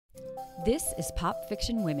This is Pop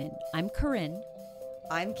Fiction Women. I'm Corinne.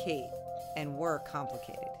 I'm Kate, and we're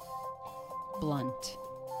complicated. Blunt.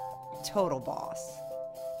 Total boss.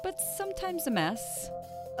 But sometimes a mess.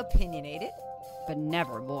 Opinionated. But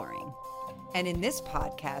never boring. And in this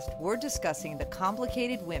podcast, we're discussing the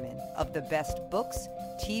complicated women of the best books,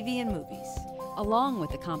 TV, and movies. Along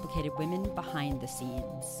with the complicated women behind the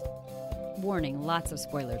scenes. Warning, lots of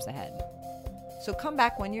spoilers ahead. So come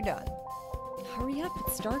back when you're done. Hurry up,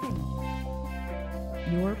 it's starting.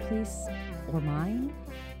 Your Place or Mine?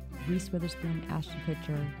 Reese Witherspoon, Ashton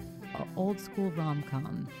Kutcher, a old school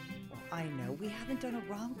rom-com. I know, we haven't done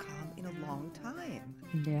a rom-com in a long time.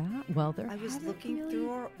 Yeah, well, I was looking really through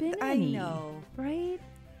our... been I any, know. right?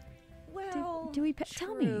 Well, do we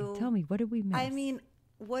tell me, what did we miss? I mean,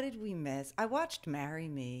 what did we miss? I watched Marry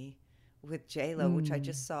Me with J-Lo, which I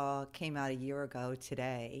just saw came out a year ago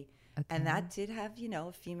today. Okay. And that did have,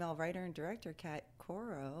 a female writer and director, Kat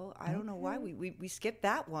Coro. I don't know why we skipped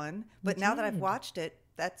that one. But now that I've watched it,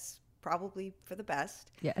 that's probably for the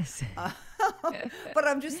best. Yes. But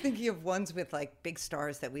I'm just thinking of ones with like big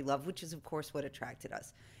stars that we love, which is, of course, what attracted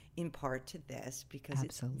us in part to this because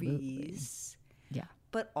it's Reese. Yeah.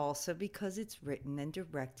 But also because it's written and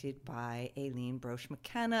directed by Aline Brosh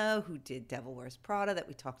McKenna, who did Devil Wears Prada that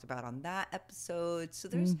we talked about on that episode. So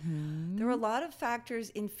there are a lot of factors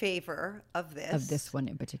in favor of this. Of this one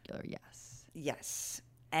in particular, yes. Yes.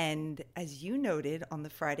 And as you noted on the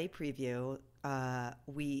Friday preview,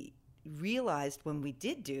 we realized when we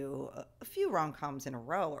did do a few rom-coms in a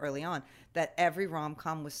row early on that every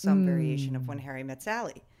rom-com was some variation of When Harry Met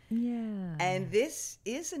Sally. Yeah. And this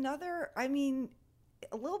is another,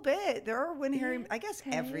 a little bit. There are When Harry, I guess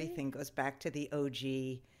everything goes back to the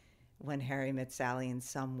OG When Harry Met Sally in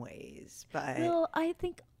some ways. But well, I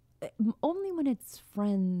think only when it's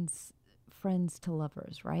friends to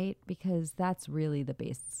lovers, right? Because that's really the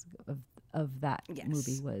basis of that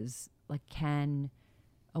movie was like, can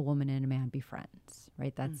a woman and a man be friends,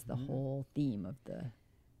 right? That's the whole theme of the...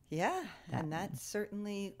 Yeah, and that's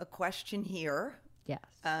certainly a question here. Yes.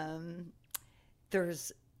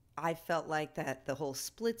 I felt like that the whole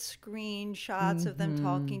split screen shots of them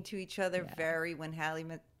talking to each other, very When Harry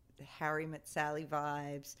Met Sally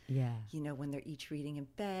vibes. Yeah. When they're each reading in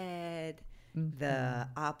bed, the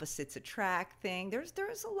opposites attract thing.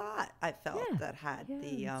 There's a lot I felt that had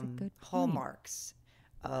the hallmarks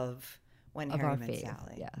of When Harry Met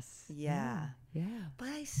Sally. Yes. Yeah. Yeah. But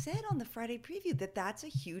I said on the Friday preview that that's a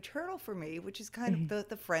huge hurdle for me, which is kind of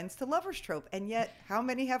the friends to lovers trope. And yet, how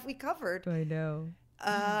many have we covered? I know.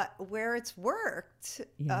 Where it's worked.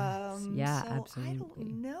 Yes. So absolutely. I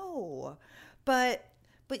don't know. But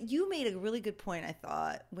you made a really good point, I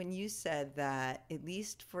thought, when you said that, at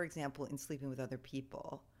least, for example, in Sleeping with Other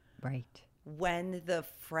People. Right. When the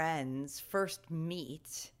friends first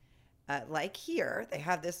meet, like here, they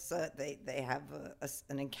have this, they have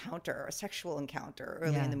an encounter, a sexual encounter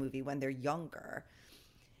early in the movie when they're younger.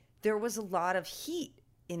 There was a lot of heat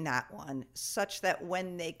in that one, such that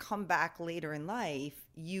when they come back later in life,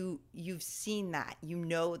 you've seen that.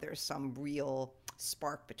 There's some real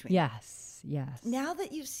spark between them. Yes. Now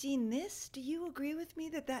that you've seen this, do you agree with me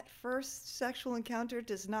that first sexual encounter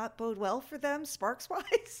does not bode well for them,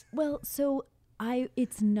 sparks-wise? Well, so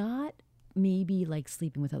it's not maybe like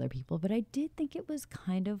Sleeping with Other People, but I did think it was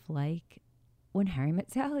kind of like When Harry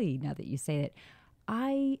Met Sally, now that you say it.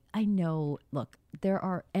 I know, look,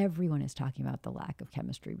 everyone is talking about the lack of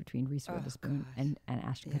chemistry between Reese Witherspoon and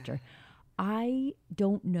Ashton Kutcher. I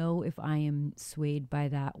don't know if I am swayed by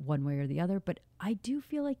that one way or the other, but I do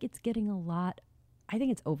feel like it's getting I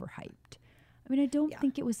think it's overhyped. I don't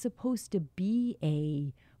think it was supposed to be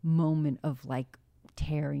a moment of like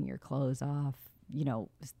tearing your clothes off,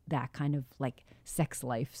 that kind of like sex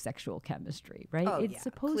life, sexual chemistry, right? It's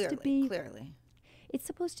supposed to be clearly. It's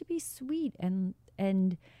supposed to be sweet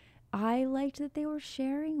and I liked that they were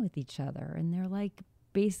sharing with each other and they're like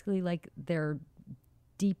basically like their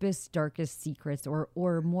deepest, darkest secrets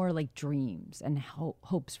or more like dreams and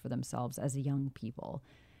hopes for themselves as a young people.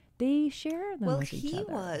 They share them with each other.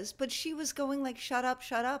 Well, he was, but she was going like, shut up,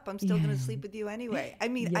 I'm still going to sleep with you anyway.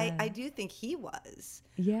 I do think he was,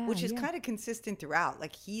 which is kind of consistent throughout.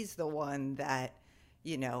 Like he's the one that,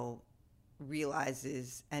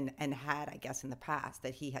 realizes and had, I guess, in the past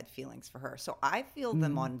that he had feelings for her. So I feel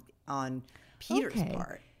them on Peter's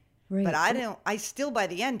part. Right. But I still by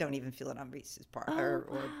the end don't even feel it on Reese's part or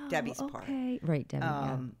Debbie's part. Right, Debbie.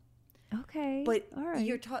 Okay. But all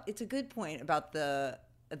right. It's a good point about the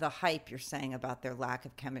hype you're saying about their lack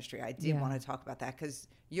of chemistry. I did want to talk about that because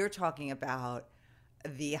you're talking about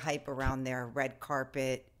the hype around their red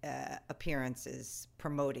carpet appearances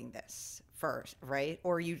promoting this first, right?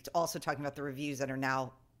 Or are you also talking about the reviews that are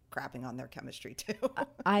now crapping on their chemistry too?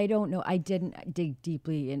 I don't know. I didn't dig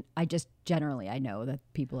deeply, and I just generally I know that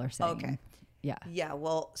people are saying, Okay. yeah, Yeah,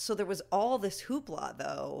 well, so there was all this hoopla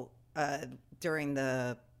though during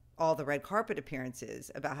all the red carpet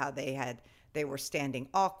appearances about how they were standing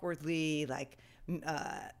awkwardly. Like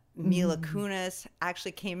Mila Kunis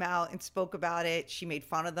actually came out and spoke about it. She made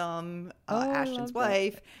fun of them, I Ashton's love that.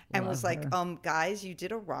 wife, and Love was like, her. guys, you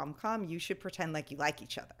did a rom-com. You should pretend like you like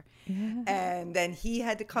each other. Yeah. And then he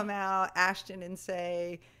had to come out, Ashton, and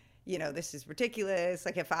say, this is ridiculous.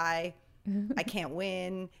 Like if I can't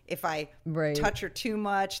win. If I Right. touch her too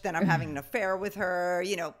much, then I'm having an affair with her.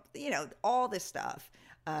 All this stuff.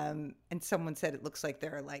 And someone said it looks like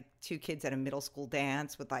there are like two kids at a middle school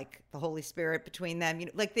dance with like the Holy Spirit between them.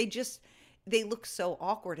 Like they look so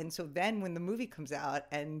awkward. And so then when the movie comes out,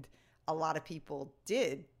 and a lot of people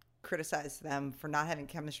did criticize them for not having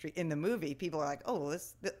chemistry in the movie, people are like, oh,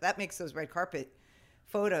 that makes those red carpet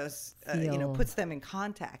photos, puts them in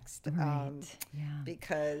context. Right. Yeah.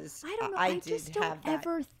 Because I don't know. I I just did don't have that.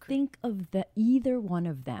 ever think of either one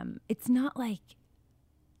of them. It's not like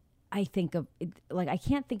I think of it, like I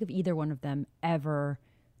can't think of either one of them ever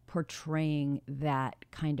portraying that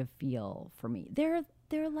kind of feel for me. They're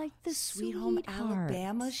like the Sweet Home sweethearts.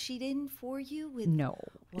 Alabama, she didn't for you with No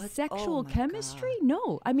what? sexual Oh my chemistry. God.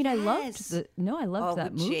 No, I mean I Yes. loved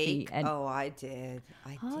that with movie. Jake. And I did.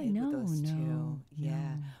 I Oh, did no, with those two. no, Yeah.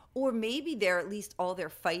 no. Or maybe they're at least all their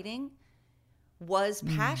fighting was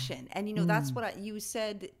passion. And that's what you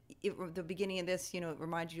said at the beginning of this, it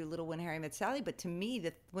reminds you a little When Harry Met Sally, but to me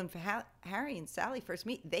that when Harry and Sally first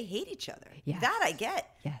meet, they hate each other. Yes. That I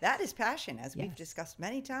get. Yes. That is passion, as we've Yes. discussed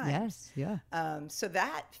many times. yes, yeah, So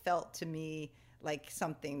that felt to me like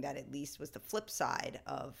something that at least was the flip side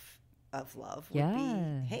of love would Yeah.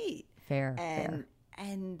 be hate. fair, And fair.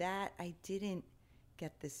 and that I didn't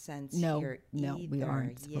get the sense No, here no, either. we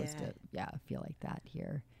aren't supposed Yeah. to, feel like that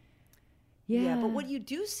here. Yeah, but what you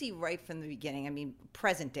do see right from the beginning, I mean,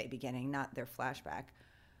 present day beginning, not their flashback,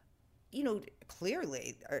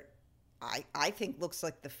 clearly, I think looks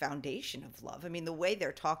like the foundation of love. I mean, the way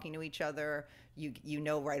they're talking to each other, you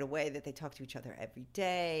know right away that they talk to each other every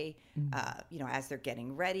day, as they're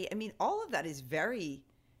getting ready. I mean, all of that is very,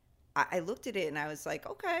 I looked at it and I was like,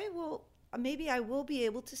 okay, well, maybe I will be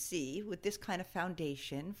able to see with this kind of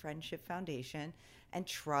foundation, friendship foundation, and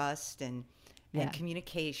trust and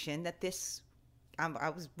communication that I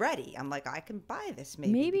was ready. I'm like, I can buy this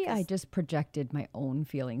Maybe I just projected my own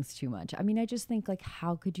feelings too much. I mean, I just think like,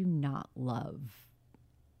 how could you not love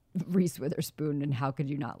Reese Witherspoon and how could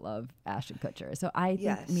you not love Ashton Kutcher? So I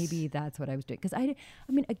think maybe that's what I was doing. Because I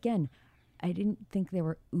mean, again, I didn't think they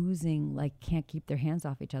were oozing like can't keep their hands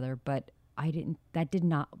off each other, but that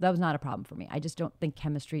was not a problem for me. I just don't think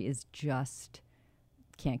chemistry is just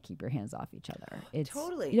can't keep your hands off each other. It's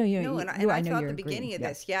totally. And I know thought you're the beginning agreeing. of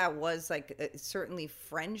this, was like certainly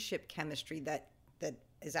friendship chemistry that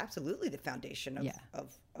is absolutely the foundation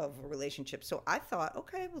of a relationship. So I thought,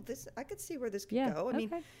 okay, well, I could see where this could go. I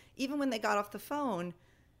mean, even when they got off the phone,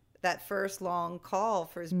 that first long call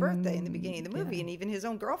for his birthday in the beginning of the movie, and even his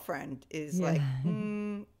own girlfriend is like,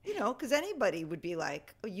 because anybody would be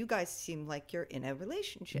like, oh, you guys seem like you're in a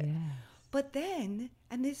relationship. Yeah. But then,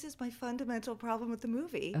 and this is my fundamental problem with the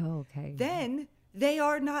movie. Oh, okay. Then they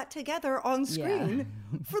are not together on screen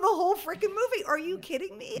for the whole freaking movie. Are you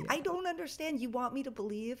kidding me? Yeah. I don't understand. You want me to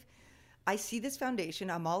believe? I see this foundation.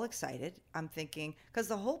 I'm all excited. I'm thinking, because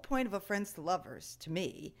the whole point of A Friends to Lovers to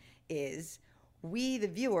me is we, the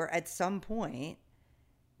viewer, at some point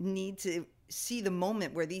need to see the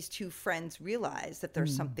moment where these two friends realize that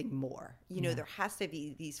there's something more. There has to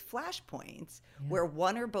be these flashpoints where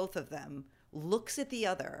one or both of them looks at the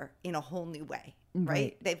other in a whole new way,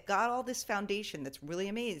 right? They've got all this foundation that's really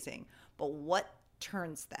amazing, but what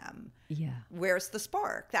turns them? Yeah. Where's the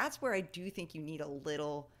spark? That's where I do think you need a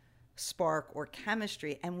little spark or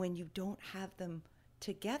chemistry. And when you don't have them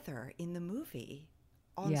together in the movie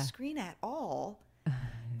on screen at all,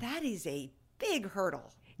 that is a big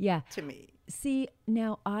hurdle. Yeah. To me. See,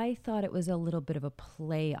 now I thought it was a little bit of a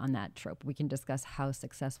play on that trope. We can discuss how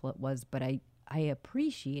successful it was, but I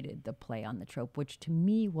appreciated the play on the trope, which to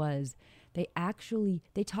me was they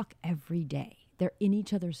talk every day. They're in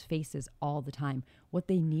each other's faces all the time. What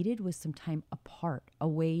they needed was some time apart,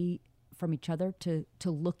 away from each other to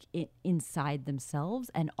look inside themselves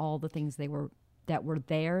and all the things that were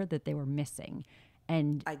there that they were missing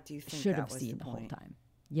and I do think should that have was seen the the whole point. time.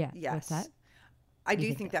 Yeah. Yes. What's that? I You do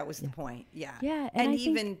think think that? that was the Yeah. point. Yeah. Yeah, and And I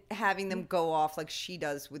even think having them go off like she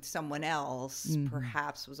does with someone else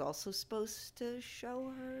perhaps was also supposed to show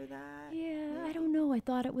her that. yeah, I Maybe. don't know. I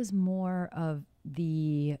thought it was more of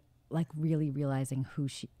the like really realizing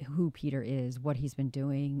who Peter is, what he's been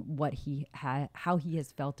doing, what how he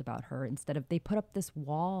has felt about her instead of they put up this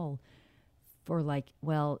wall for like,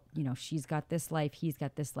 well, she's got this life, he's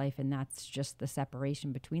got this life, and that's just the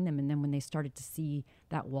separation between them. And then when they started to see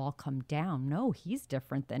that wall come down, no, he's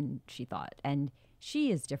different than she thought, and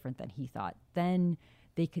she is different than he thought. Then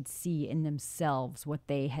they could see in themselves what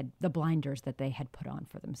they had, the blinders that they had put on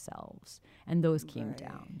for themselves, and those came Right.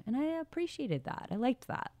 down. And I appreciated that. I liked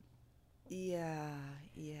that. Yeah.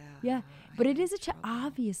 Yeah. Yeah, I but it had is trouble.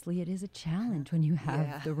 obviously it is a challenge when you have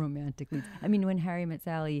Yeah. the romantic leads. I mean, when Harry met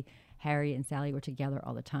Sally, Harry and Sally were together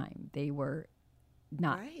all the time. They were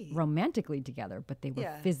not Right. romantically together, but they were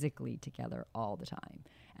Yeah. physically together all the time.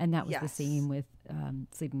 And that was the Yes. same with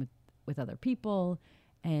sleeping with other people,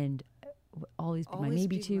 and always be my Always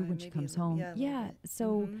maybe be too my when she maybe comes a little- home. yeah, a little Yeah, bit.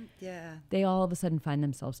 so Yeah. they all of a sudden find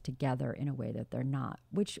themselves together in a way that they're not,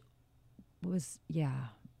 which was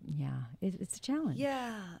it's a challenge.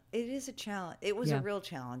 Yeah, it is a challenge. It was Yeah. a real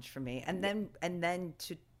challenge for me. And then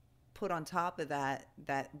to put on top of that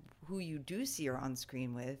who you do see her on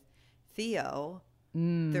screen with, Theo,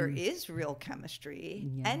 there is real chemistry.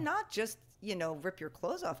 Yeah. And not just, rip your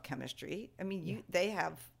clothes off chemistry. I mean, they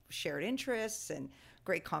have shared interests and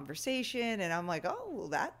great conversation, and I'm like, "Oh,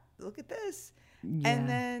 look at this." Yeah. And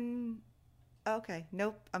then okay,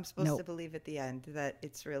 nope, I'm supposed to Nope. believe at the end that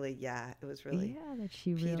it's really it was really Yeah, that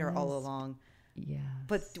she Peter all realized. along. Yeah.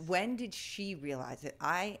 But when did she realize it?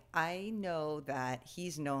 I know that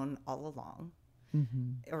he's known all along,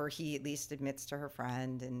 or he at least admits to her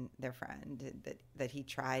friend and their friend that he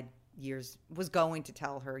tried was going to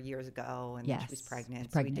tell her years ago, and that she was Yes, pregnant,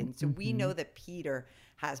 was so he pregnant. didn't. So we know that Peter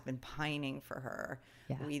has been pining for her.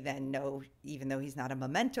 Yeah. We then know, even though he's not a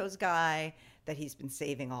mementos guy, that he's been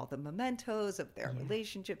saving all the mementos of their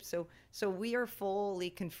relationship. So we are fully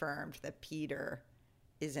confirmed that Peter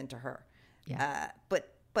is into her. Yeah.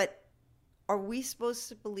 But are we supposed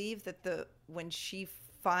to believe that when she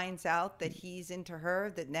finds out that he's into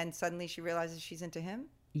her, that then suddenly she realizes she's into him?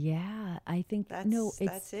 Yeah, I think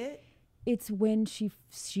That's it. it's when she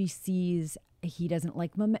sees he doesn't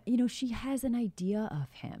like she has an idea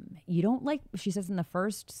of him. You don't like, she says in the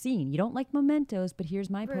first scene, you don't like mementos, but here's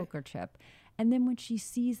my Right. poker chip. And then when she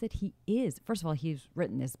sees that he is, first of all, he's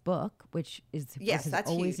written this book, which is Yes, was that's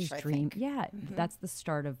always huge, his I dream. think. Yeah, that's the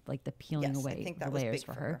start of like the peeling Yes, I away think the that was layers big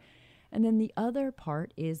for for her. her. And then the other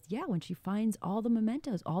part is, when she finds all the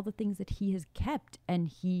mementos, all the things that he has kept, and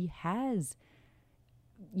he has,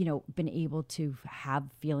 been able to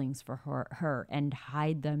have feelings for her and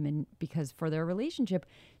hide them. And because for their relationship,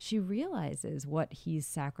 she realizes what he's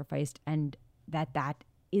sacrificed and that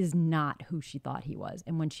is not who she thought he was.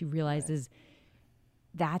 And when she realizes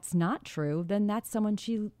that's not true, then that's someone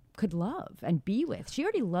she could love and be with. She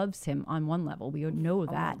already loves him on one level. We know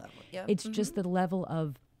that. level, yep. It's just the level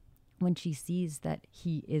of when she sees that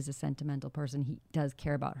he is a sentimental person, he does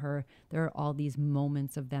care about her. There are all these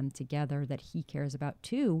moments of them together that he cares about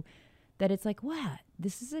too, that it's like, wow,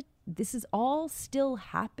 this is all still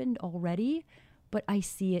happened already, but I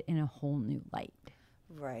see it in a whole new light.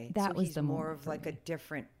 Right. That so was he's the more moment of for like me. a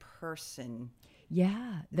different person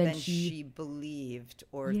Yeah. than she believed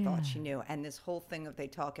or Yeah. thought she knew. And this whole thing of they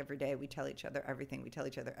talk every day, we tell each other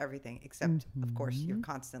everything, except of course you're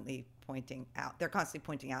constantly pointing out, they're constantly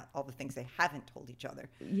pointing out all the things they haven't told each other.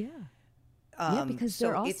 Yeah. Because so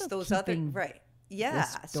they're also it's those keeping other right. Yeah.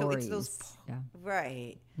 So it's those stories. Yeah.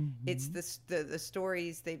 right. It's the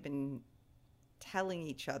stories they've been telling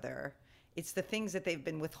each other. It's the things that they've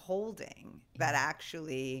been withholding that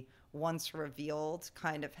actually, once revealed,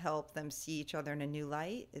 kind of help them see each other in a new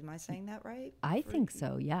light. Am I saying that right? I think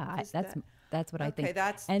so. Yeah. Is That's what I think. Okay,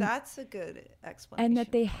 that's a good explanation. And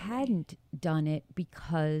that they for me. hadn't done it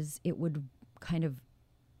because it would kind of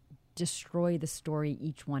destroy the story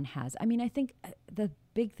each one has. I mean, I think the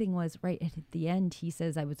big thing was, right at the end, he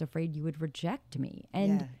says, I was afraid you would reject me.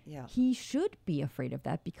 And Yeah. he should be afraid of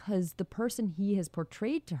that because the person he has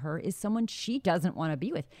portrayed to her is someone she doesn't want to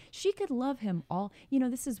be with. She could love him all.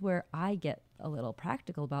 This is where I get a little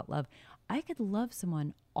practical about love. I could love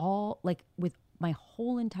someone all, like, with my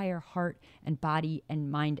whole entire heart and body and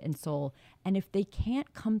mind and soul. And if they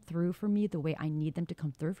can't come through for me the way I need them to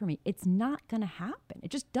come through for me, it's not going to happen. It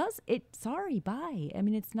just does. Sorry, bye. I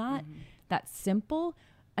mean, it's not that simple.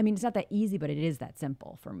 I mean, it's not that easy, but it is that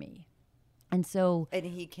simple for me. And so, And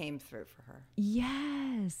he came through for her.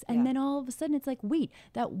 yes. And Yeah. then all of a sudden it's like, wait,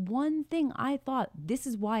 that one thing I thought, this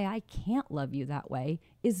is why I can't love you that way,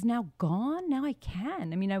 is now gone. Now I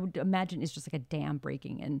can. I mean, I would imagine it's just like a dam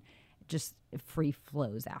breaking and just free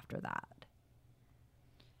flows after that.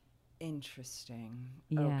 Interesting.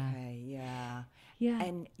 Yeah. Okay, yeah. Yeah.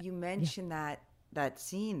 And you mentioned that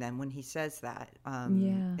scene then when he says that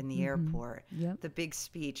Yeah. in the airport, Yep. the big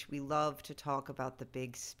speech. We love to talk about the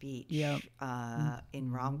big speech Yep.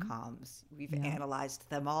 in rom-coms. We've Yeah. analyzed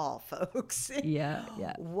them all, folks. Yeah.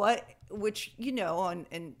 Yeah. Which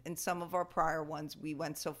in some of our prior ones, we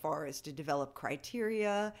went so far as to develop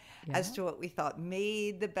criteria as Yeah. to what we thought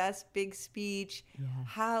made the best big speech, Yes.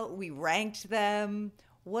 how we ranked them.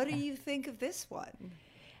 What do you think of this one?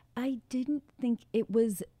 I didn't think it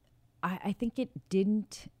was, I think it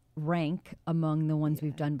didn't rank among the ones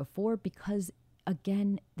we've done before because,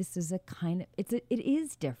 again, this is a kind of, it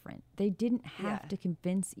is different. They didn't have Yeah. to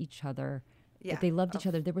convince each other Yeah. that they loved each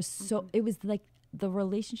other. There was it was like the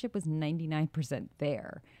relationship was 99%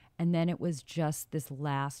 there. And then it was just this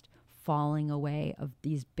last falling away of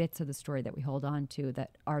these bits of the story that we hold on to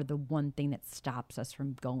that are the one thing that stops us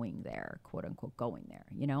from going there, quote unquote, going there,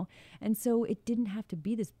 you know? And so it didn't have to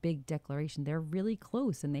be this big declaration. They're really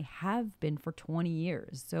close and they have been for 20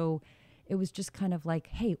 years. So it was just kind of like,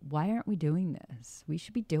 hey, why aren't we doing this? We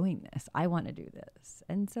should be doing this. I want to do this.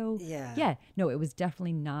 And so, no, it was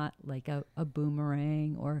definitely not like a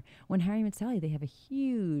boomerang. Or when Harry met Sally, they have a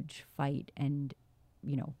huge fight and,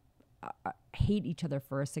 you know, hate each other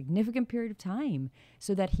for a significant period of time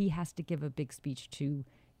so that he has to give a big speech to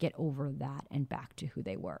get over that and back to who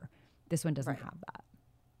they were. This one doesn't have that.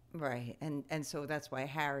 Right. And so that's why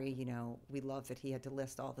Harry, you know, we love that he had to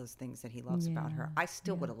list all those things that he loves about her. I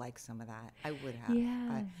still would have liked some of that. I would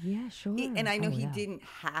have. Yeah, sure. And I know he didn't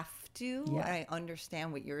have to. Yeah. I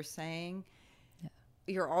understand what you're saying.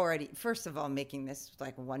 You're already, first of all, making this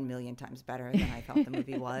like 1 million times better than I thought the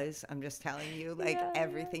movie was. I'm just telling you, like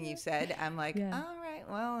everything you've said, I'm like, all right,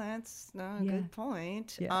 well, that's a good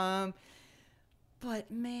point. Yeah.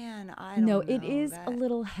 But man, I don't know. No, it is a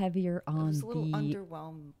little heavier on I was a little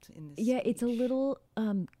underwhelmed in this. Yeah, it's a little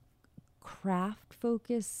craft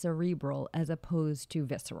focused, cerebral, as opposed to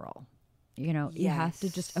visceral. You know, you have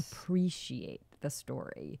to just appreciate the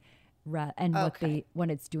story and what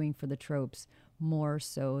it's doing for the tropes more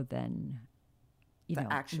so than the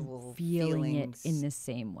actual feeling feelings. it in the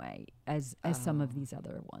same way as some of these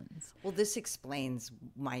other ones. Well, this explains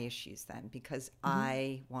my issues then, because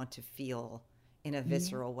I want to feel in a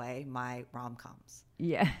visceral way my rom-coms.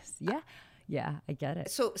 Yes. Yeah, I get it.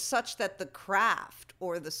 So such that the craft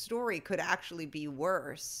or the story could actually be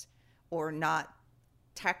worse or not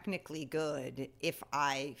technically good if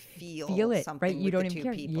I feel it, something right? You with don't the even two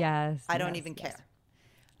care. people. Yes, I don't yes, even yes. care.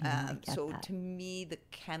 I get So that. to me, the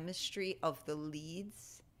chemistry of the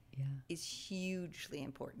leads is hugely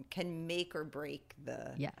important. Can make or break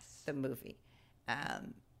the movie.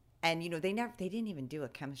 And you know, they didn't even do a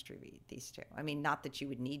chemistry read, these two. I mean, not that you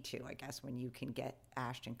would need to, I guess, when you can get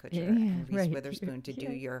Ashton Kutcher and Reese Witherspoon to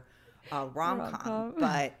do your rom-com.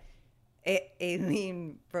 But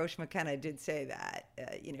Aline Brosh McKenna did say that,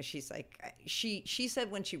 you know, she's like, she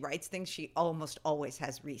said when she writes things, she almost always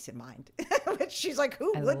has Reese in mind. Which she's like,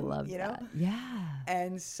 who wouldn't, love you know? that. Yeah.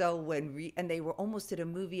 And so and they were almost at a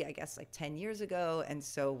movie, I guess, like 10 years ago. And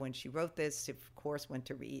so when she wrote this, of course, went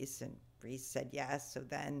to Reese, and Reese said yes. So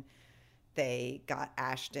then they got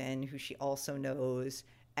Ashton, who she also knows.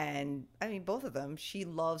 And I mean, both of them, she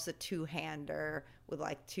loves a two-hander with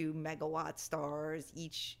like 2 megawatt stars,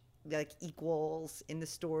 each like equals in the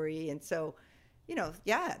story. And so, you know,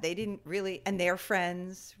 they didn't really, and they're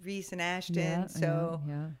friends, Reese and Ashton.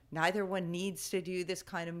 Neither one needs to do this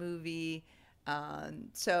kind of movie.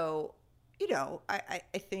 So, you know, I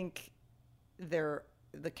think the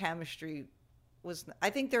chemistry was, I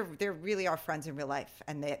think they're really our friends in real life,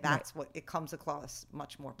 and that's what it comes across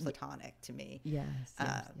much more platonic to me. Yes.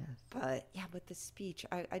 But the speech,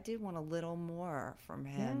 I did want a little more from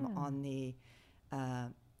him on the,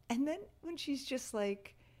 and then when she's just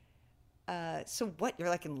like, so what? You're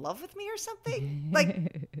like in love with me or something?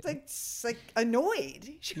 like annoyed.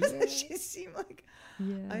 She seemed like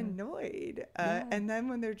annoyed. And then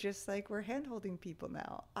when they're just like, we're hand holding people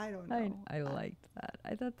now. I don't know. I liked that.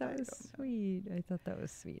 I thought that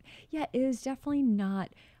was sweet. Yeah, it was definitely not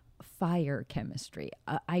fire chemistry.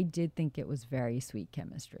 I did think it was very sweet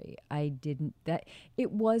chemistry. That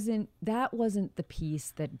wasn't the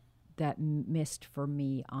piece that missed for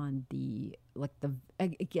me on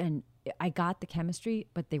again, I got the chemistry,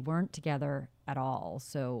 but they weren't together at all.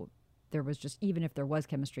 So there was just, even if there was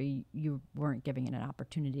chemistry, you weren't giving it an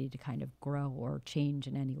opportunity to kind of grow or change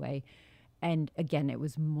in any way. And again, it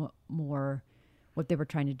was more what they were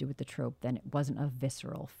trying to do with the trope than it wasn't a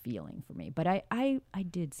visceral feeling for me. But I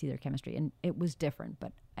did see their chemistry, and it was different,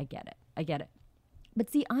 but I get it. But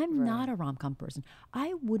see, I'm not a rom-com person.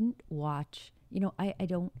 I wouldn't watch, I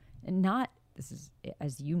don't, and not, this is,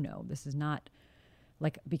 as you know, this is not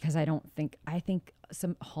like, because I think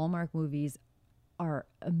some Hallmark movies are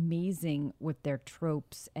amazing with their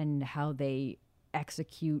tropes and how they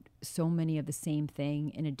execute so many of the same thing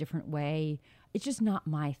in a different way. It's just not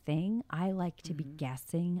my thing. I like to be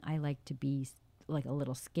guessing. I like to be like a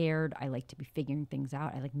little scared. I like to be figuring things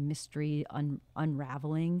out. I like mystery,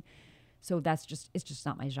 unraveling. So it's just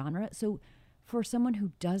not my genre. So for someone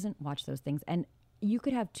who doesn't watch those things, and you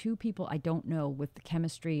could have two people I don't know with the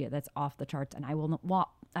chemistry that's off the charts, and I won't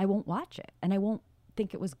watch it, and I won't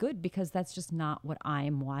think it was good, because that's just not what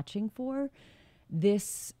I'm watching for.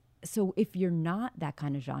 So if you're not that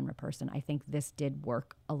kind of genre person, I think this did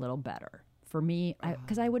work a little better for me,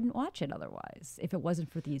 because I wouldn't watch it otherwise if it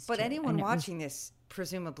wasn't for these. But two. anyone watching this,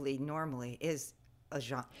 presumably, normally is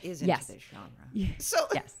into this genre. So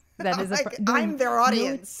yes. That is I'm their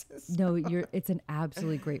audience. No, it's an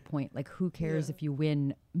absolutely great point. Like, who cares if you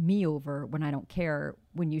win me over when I don't care,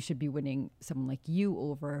 when you should be winning someone like you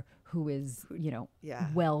over who is,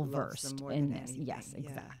 well versed in this. Anything. Yes,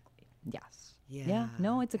 exactly. Yes. Yeah.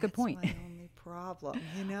 No, it's a good point. That's my only problem,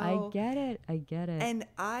 I get it. And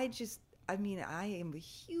I am a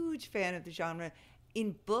huge fan of the genre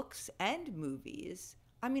in books and movies.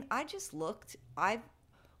 I mean, I just looked.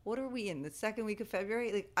 What are we in the second week of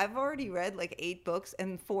February? Like, I've already read like 8 books,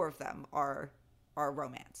 and 4 of them are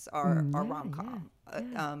romance, are rom-com.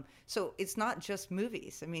 So it's not just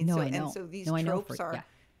movies. I mean, I know. And so these tropes are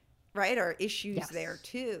issues there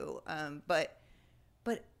too. But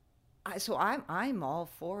I'm all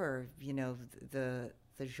for the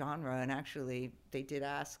genre, and actually they did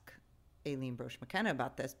ask Aline Brosh McKenna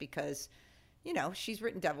about this, because she's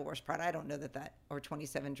written Devil Wears Prada. I don't know that or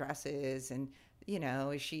 27 Dresses, and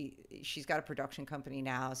she's got a production company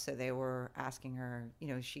now, so they were asking her,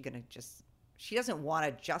 is she gonna she doesn't want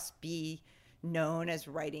to just be known as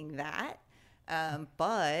writing that,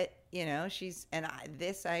 but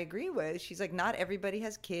I agree with. She's like, not everybody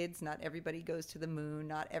has kids, not everybody goes to the moon,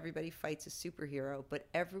 not everybody fights a superhero, but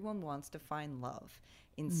everyone wants to find love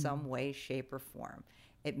in some way, shape, or form.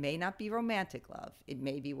 It may not be romantic love. It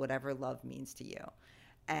may be whatever love means to you.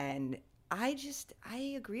 And I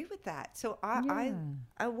agree with that. So I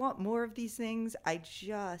want more of these things. I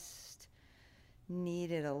just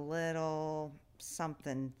needed a little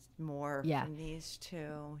something more from these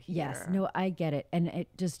two here. Yes, no, I get it. And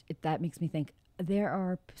that makes me think, there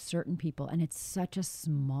are certain people, and it's such a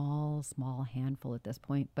small handful at this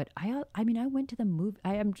point, but I went to the movie.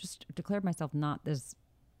 I am just declared myself not this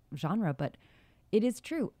genre, but it is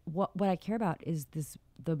true. What I care about is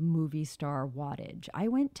the movie star wattage. I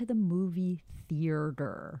went to the movie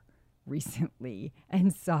theater recently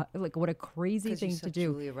and saw, like, what a crazy thing to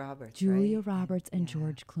do. Julia Roberts and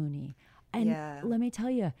George Clooney. And let me tell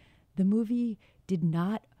you, the movie did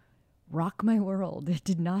not rock my world. It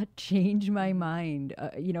did not change my mind.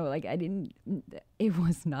 It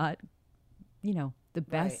was not, the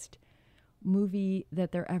best movie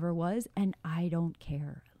that there ever was, and I don't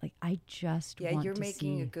care. Like, I just want to see. You're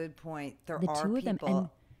making a good point. There the are two of them, and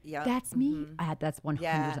that's me. That's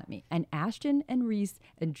 100% me. And Ashton and Reese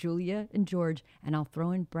and Julia and George, and I'll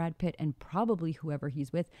throw in Brad Pitt and probably whoever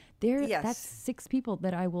he's with. That's 6 people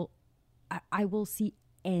that I will see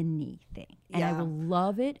anything, and I will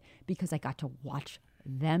love it because I got to watch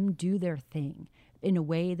them do their thing in a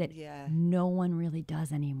way that no one really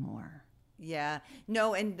does anymore. Yeah,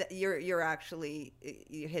 no, and you're actually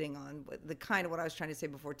hitting on the kind of what I was trying to say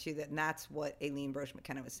before too. And that's what Aline Brosh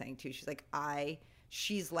McKenna was saying too. She's like,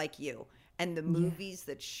 she's like you, and the movies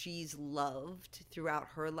that she's loved throughout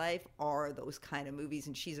her life are those kind of movies.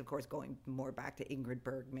 And she's of course going more back to Ingrid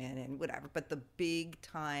Bergman and whatever, but the big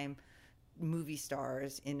time movie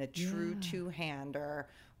stars in a true two-hander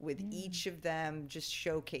with each of them just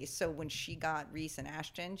showcased. So when she got Reese and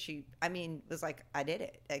Ashton, she was like, I did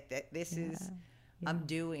it. Like, this is I'm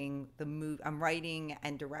doing the movie. I'm writing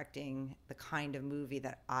and directing the kind of movie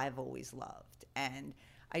that I've always loved. And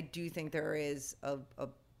I do think there is a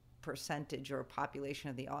percentage or a population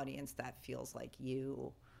of the audience that feels like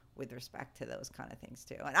you with respect to those kind of things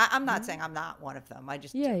too. And I'm not saying I'm not one of them. I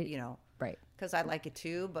just, right. Because I like it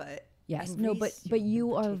too, but yes, no, but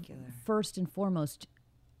you are first and foremost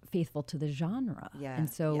faithful to the genre. Yeah.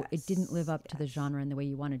 And so it didn't live up to the Yes. genre in the way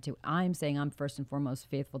you wanted to. I'm saying I'm first and foremost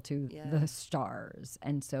faithful to the stars.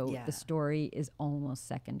 And so the story is almost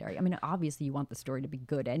secondary. I mean, obviously you want the story to be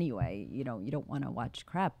good anyway. You know, you don't want to watch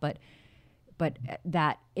crap, but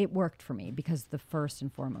that it worked for me because the first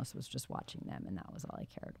and foremost was just watching them, and that was all I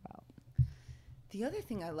cared about. The other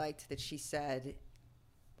thing I liked that she said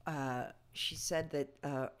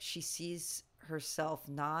that she sees herself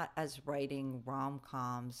not as writing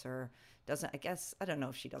rom-coms or doesn't, I guess, I don't know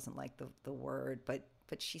if she doesn't like the word, but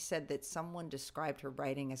she said that someone described her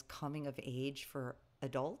writing as coming of age for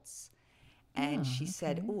adults. And she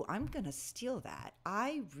said, "Oh, I'm going to steal that.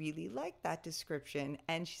 I really like that description."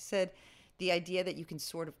 And she said, the idea that you can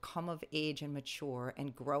sort of come of age and mature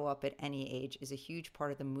and grow up at any age is a huge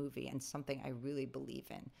part of the movie and something I really believe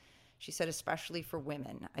in. She said, especially for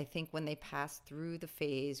women, I think when they pass through the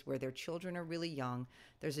phase where their children are really young,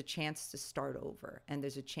 there's a chance to start over and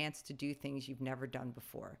there's a chance to do things you've never done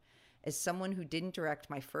before. As someone who didn't direct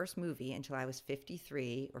my first movie until I was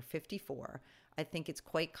 53 or 54, I think it's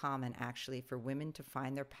quite common actually for women to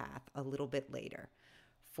find their path a little bit later,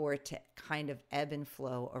 for it to kind of ebb and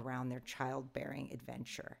flow around their childbearing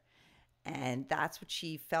adventure. And that's what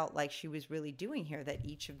she felt like she was really doing here, that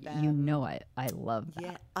each of them... You know, I love that.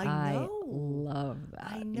 Yeah, I know. I love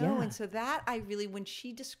that. I know. And so that I really, when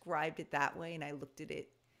she described it that way and I looked at it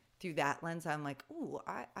through that lens, I'm like, ooh,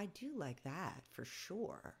 I do like that for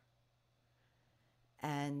sure.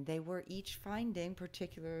 And they were each finding,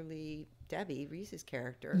 particularly Debbie, Reese's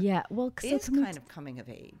character, is kind of coming of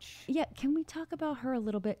age. Yeah, can we talk about her a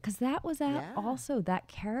little bit? Because that was also, that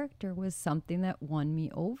character was something that won me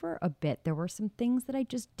over a bit. There were some things that I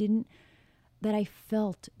just didn't, that I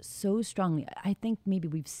felt so strongly. I think maybe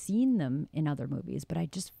we've seen them in other movies, but I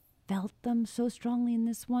just felt them so strongly in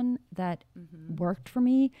this one that worked for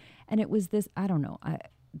me. And it was this, I don't know,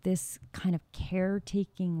 this kind of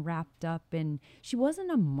caretaking wrapped up in, she wasn't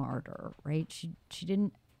a martyr, right? She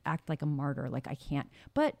didn't act like a martyr, like I can't,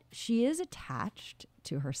 but she is attached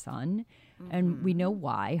to her son, and we know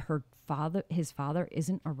why. His father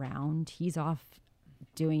isn't around. He's off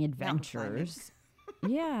doing adventures,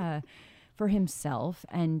 for himself.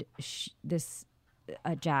 And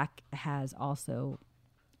Jack has also,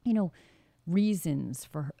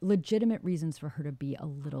 legitimate reasons for her to be a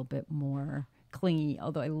little bit more clingy,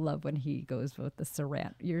 although I love when he goes with the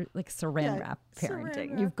saran wrap parenting. Saran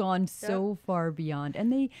wrap. You've gone so far beyond, and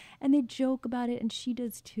they joke about it, and she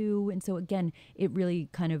does too. And so again, it really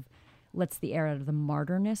kind of lets the air out of the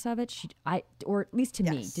martyrness of it. Or at least to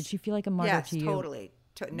me, did she feel like a martyr to you? Yes, totally.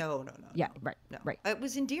 No. Yeah, right. No. Right. It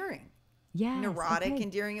was endearing. Yes, neurotic,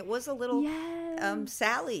 endearing. It was a little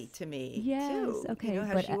Sally to me too. Okay,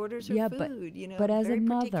 how she orders her food. But as very a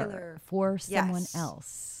mother particular. for someone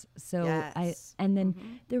else. So then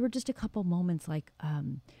there were just a couple moments like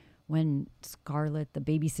when Scarlett, the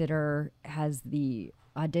babysitter, has the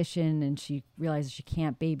audition and she realizes she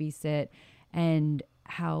can't babysit, and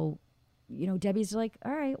how Debbie's like,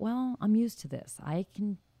 all right, well, I'm used to this. I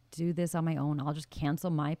can do this on my own. I'll just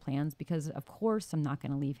cancel my plans because of course I'm not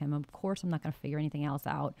going to leave him. Of course I'm not going to figure anything else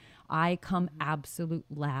out. I come absolute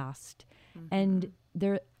last. And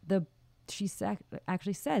she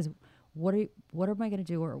actually says, what am I going to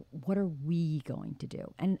do, or what are we going to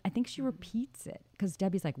do? And I think she repeats it because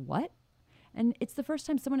Debbie's like, what? And it's the first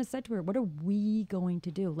time someone has said to her, what are we going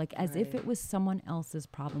to do? Like as if it was someone else's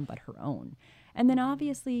problem but her own. And then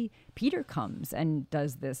obviously Peter comes and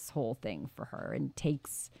does this whole thing for her and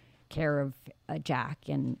takes care of Jack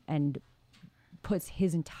and puts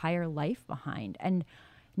his entire life behind. And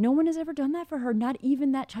no one has ever done that for her, not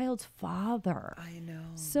even that child's father. I know.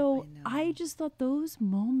 So I just thought those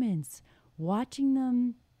moments, watching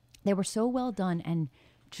them, they were so well done. And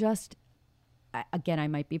just, again, I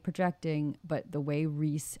might be projecting, but the way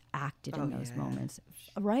Reese acted in those moments,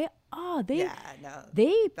 right? Oh, they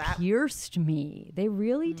pierced me. They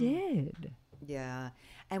really did. Yeah.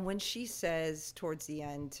 And when she says towards the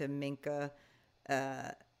end to Minka,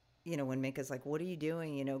 when Minka's like, what are you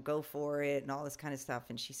doing? Go for it and all this kind of stuff.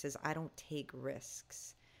 And she says, I don't take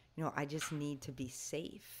risks. I just need to be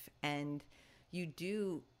safe. And you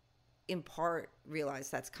do in part realize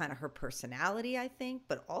that's kind of her personality, I think,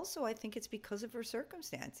 but also I think it's because of her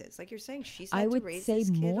circumstances. Like you're saying, she's had to raise this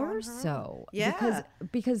kid on her own. I would say more so. Yeah.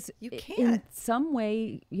 Because you can't. In some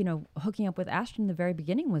way, hooking up with Ashton in the very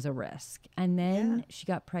beginning was a risk. And then she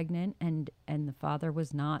got pregnant and the father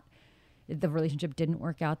was not, the relationship didn't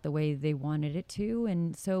work out the way they wanted it to.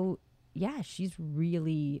 And so, she's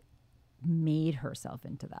really made herself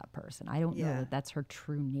into that person. I don't know that that's her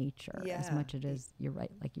true nature as much as you're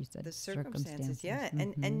right, like you said, the circumstances.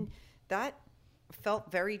 And that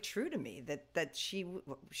felt very true to me, that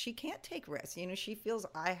she can't take risks. You know, she feels,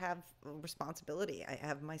 I have a responsibility. I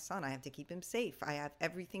have my son. I have to keep him safe. I have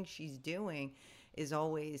everything she's doing is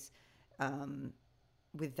always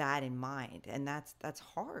with that in mind, and that's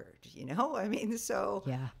hard. You know, I mean, so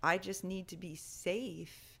Yeah. I just need to be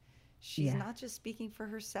safe. She's not just speaking for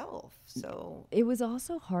herself. So it was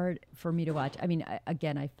also hard for me to watch. I mean,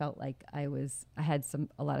 I felt like I had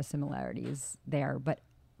a lot of similarities there, but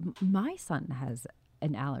my son has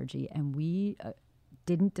an allergy, and we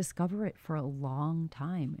didn't discover it for a long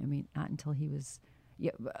time. I mean, not until he was,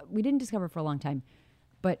 we didn't discover it for a long time.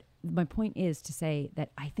 But my point is to say that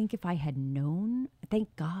I think if I had known,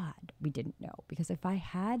 thank God we didn't know, because if I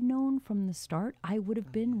had known from the start, I would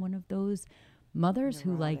have been one of those mothers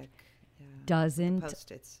who like doesn't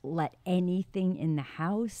let anything in the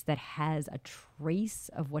house that has a trace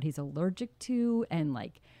of what he's allergic to, and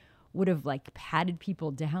like would have like patted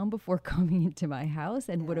people down before coming into my house,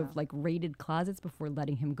 and would have like raided closets before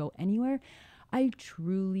letting him go anywhere. I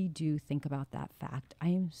truly do think about that fact. I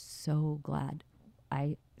am so glad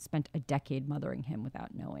I spent a decade mothering him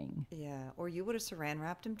without knowing. Yeah, or you would have saran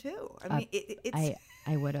wrapped him too. I mean, it's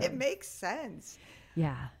I would have. It makes sense.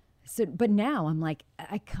 Yeah. So, but now I'm like,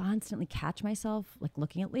 I constantly catch myself like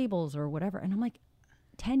looking at labels or whatever, and I'm like,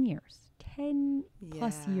 10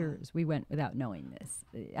 plus years we went without knowing this.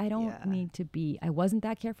 I don't need to be. I wasn't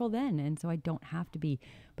that careful then, and so I don't have to be.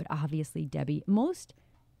 But obviously, Debbie, most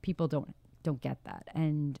people don't get that,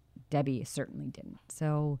 and Debbie certainly didn't.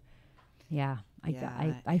 So, yeah,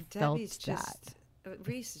 I felt that.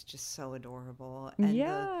 Reese is just so adorable, and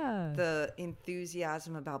the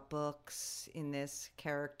enthusiasm about books in this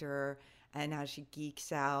character, and how she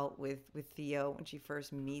geeks out with Theo when she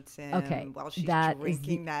first meets him, while she's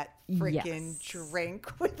drinking that freaking drink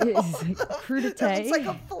with crudité. It's like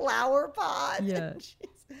a flower pot. Yeah.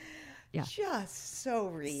 Yeah. Just so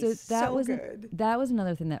Reese. So that was good. That was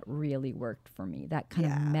another thing that really worked for me. That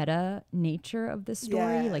kind of meta nature of the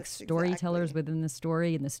story, like storytellers within the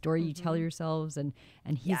story, and the story you tell yourselves, and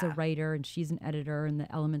he's a writer and she's an editor, and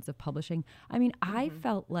the elements of publishing. I mean, I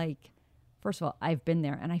felt like, first of all, I've been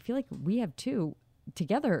there, and I feel like we have too,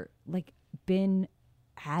 together, like been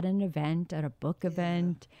at an event, at a book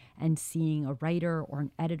event, and seeing a writer or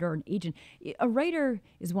an editor or an agent. A writer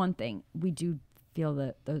is one thing. We do feel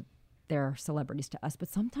that they're celebrities to us, but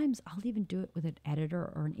sometimes I'll even do it with an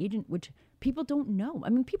editor or an agent, which people don't know. I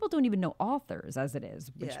mean, people don't even know authors as it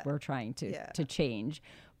is, which we're trying to change,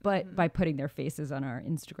 but by putting their faces on our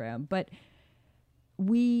Instagram. But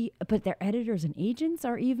their editors and agents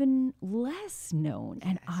are even less known.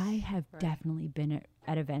 And I have definitely been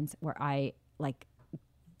at events where I like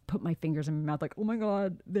put my fingers in my mouth, like, oh my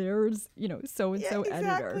God, there's, so-and-so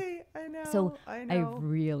editor. I know. So I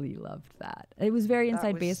really loved that. It was very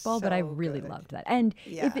inside baseball, but I really loved that. And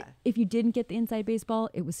if you didn't get the inside baseball,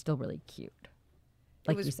 it was still really cute.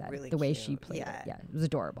 Like you said, really the way she played it. Yeah, it was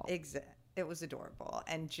adorable. It was adorable.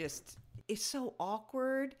 And just, it's so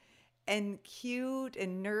awkward and cute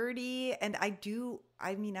and nerdy. And I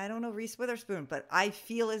don't know Reese Witherspoon, but I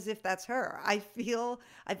feel as if that's her. I've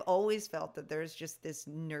always felt that there's just this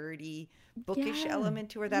nerdy, bookish element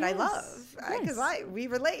to her that I love, because we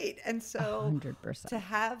relate. And so 100%. To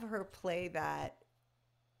have her play that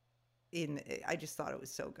I just thought it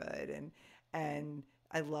was so good. And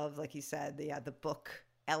I love, like you said, the book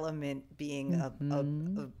element being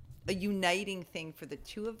a uniting thing for the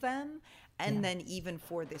two of them. And then even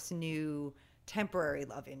for this new temporary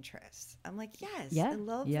love interest. I'm like, I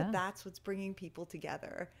love that that's what's bringing people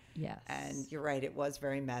together. Yes. And you're right, it was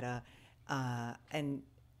very meta. And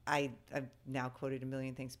I've now quoted a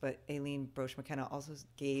million things, but Aline Brosh McKenna also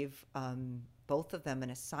gave both of them an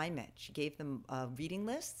assignment. She gave them reading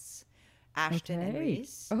lists, Ashton and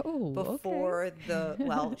Reese, before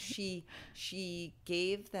she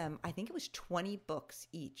gave them, I think it was 20 books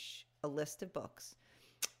each, a list of books.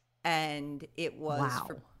 And it was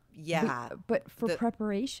but for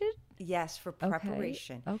preparation? Yes, for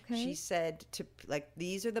preparation. Okay. She said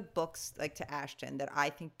these are the books, like, to Ashton that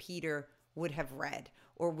I think Peter would have read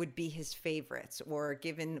or would be his favorites, or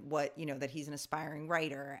given what, that he's an aspiring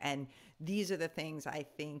writer, and these are the things I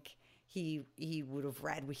think he would have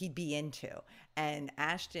read, what he'd be into. And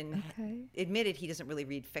Ashton admitted he doesn't really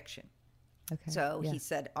read fiction. Okay. So he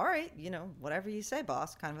said, all right, whatever you say,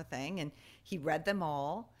 boss, kind of a thing. And he read them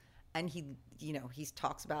all. And he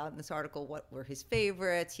talks about in this article what were his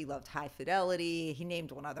favorites. He loved High Fidelity. He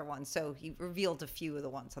named one other one. So he revealed a few of the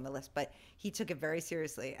ones on the list, but he took it very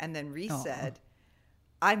seriously. And then Reese said,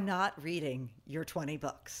 I'm not reading your 20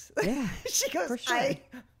 books. Yeah, she goes, for sure. I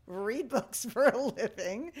read books for a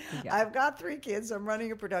living. Yeah. I've got 3 kids. I'm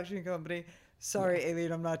running a production company. sorry,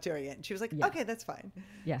 Aline, I'm not doing it. And she was like, okay, that's fine.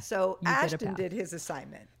 Yeah. So You get a Ashton pass. did his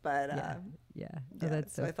assignment, but Yeah. Oh,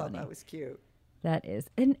 that's so I thought funny. that was cute. That is.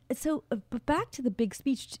 And so, but back to the big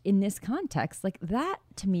speech in this context, like that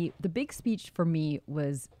to me, the big speech for me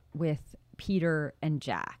was with Peter and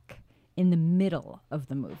Jack in the middle of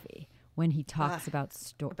the movie when he talks about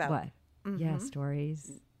what? Yeah,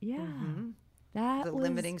 stories. Yeah. That The was,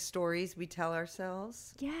 limiting stories we tell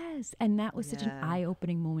ourselves. Yes. And that was such an Yeah.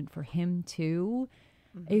 eye-opening moment for him too.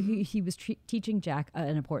 He was teaching Jack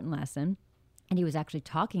an important lesson. And he was actually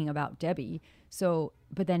talking about Debbie. So,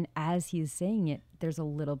 but then as he's saying it, there's a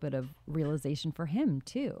little bit of realization for him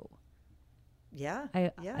too. Yeah.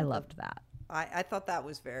 I loved that. I thought that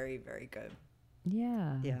was very, very good.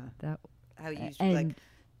 Yeah. Yeah. That. How you And, like.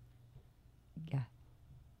 Yeah.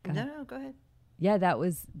 Go ahead. No, go ahead. Yeah, that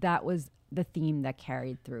was the theme that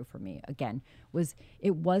carried through for me. Again,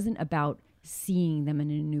 it wasn't about seeing them in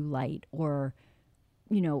a new light or,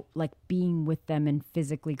 like being with them and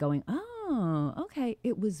physically going, oh, okay.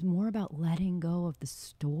 It was more about letting go of the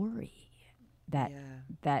story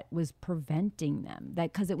that was preventing them,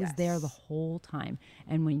 because it was there the whole time.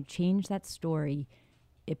 And when you change that story,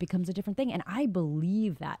 it becomes a different thing. And I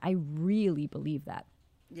believe that. I really believe that.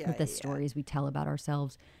 That the stories we tell about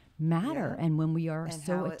ourselves matter. And when we are And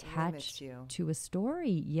so how it limits attached you. to a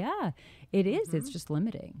story, it is. It's just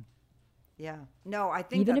limiting. Yeah. No, I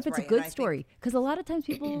think Even that's if it's right. a good And I think- story. Because a lot of times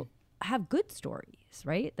people have good stories,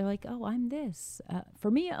 right? They're like, oh, I'm this. For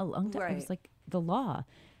me, a long time, it was Right. like the law.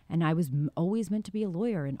 And I was always meant to be a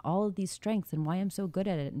lawyer and all of these strengths and why I'm so good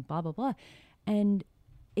at it and blah, blah, blah. And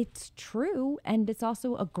it's true. And it's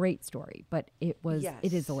also a great story. But it is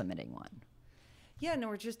Yes. a limiting one. Yeah,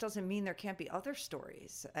 no, it just doesn't mean there can't be other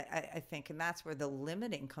stories, I think. And that's where the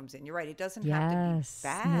limiting comes in. You're right. It doesn't have to be Yes. No,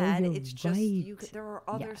 bad. you're It's just right. there are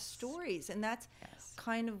other Yes. stories. And that's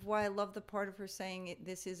kind of why I love the part of her saying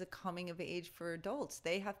this is a coming of age for adults.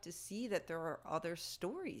 They have to see that there are other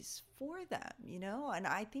stories for them, And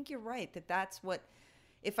I think you're right that that's what,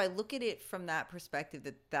 if I look at it from that perspective,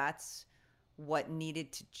 that's what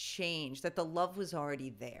needed to change, that the love was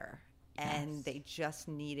already there and they just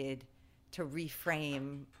needed to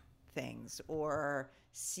reframe things or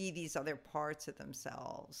see these other parts of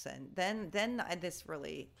themselves, and then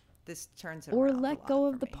this turns it Or around a let lot go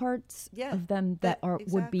for of the me. parts Yeah, of them that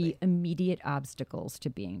would be exactly. immediate obstacles to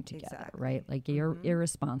being together, Exactly. right? Like you're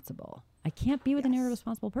irresponsible. I can't be with an Yes.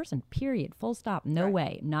 irresponsible person, period. Full stop. No Right.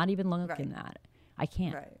 way. Not even looking Right. at it. I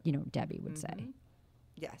can't, Right. Debbie would say.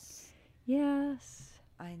 Yes, Yes.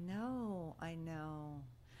 I know.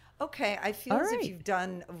 Okay, I feel All as right. if you've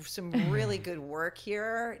done some really good work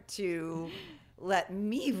here to let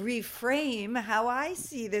me reframe how I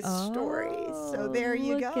see this story. So there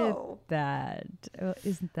you Look go. at that.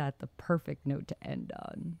 Isn't that the perfect note to end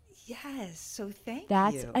on? Yes. So thank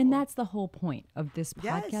That's you. and that's the whole point of this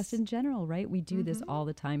podcast Yes. in general, right? We do this all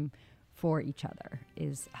the time for each other,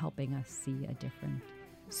 is helping us see a different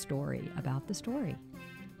story about the story.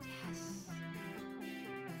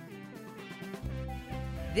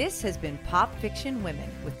 This has been Pop Fiction Women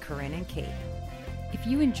with Corinne and Kate. If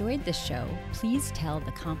you enjoyed this show, please tell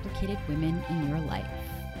the complicated women in your life.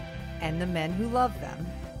 And the men who love them.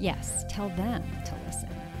 Yes, tell them to listen.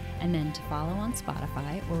 And then to follow on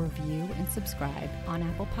Spotify or review and subscribe on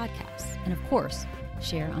Apple Podcasts. And of course,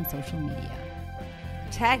 share on social media.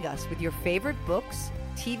 Tag us with your favorite books,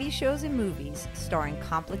 TV shows, and movies starring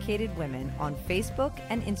complicated women on Facebook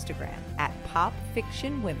and Instagram at Pop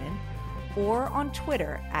Fiction Women or on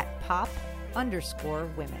Twitter at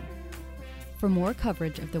pop_women. For more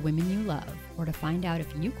coverage of the women you love, or to find out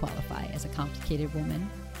if you qualify as a complicated woman,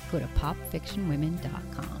 go to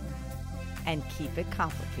popfictionwomen.com. And keep it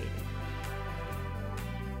complicated.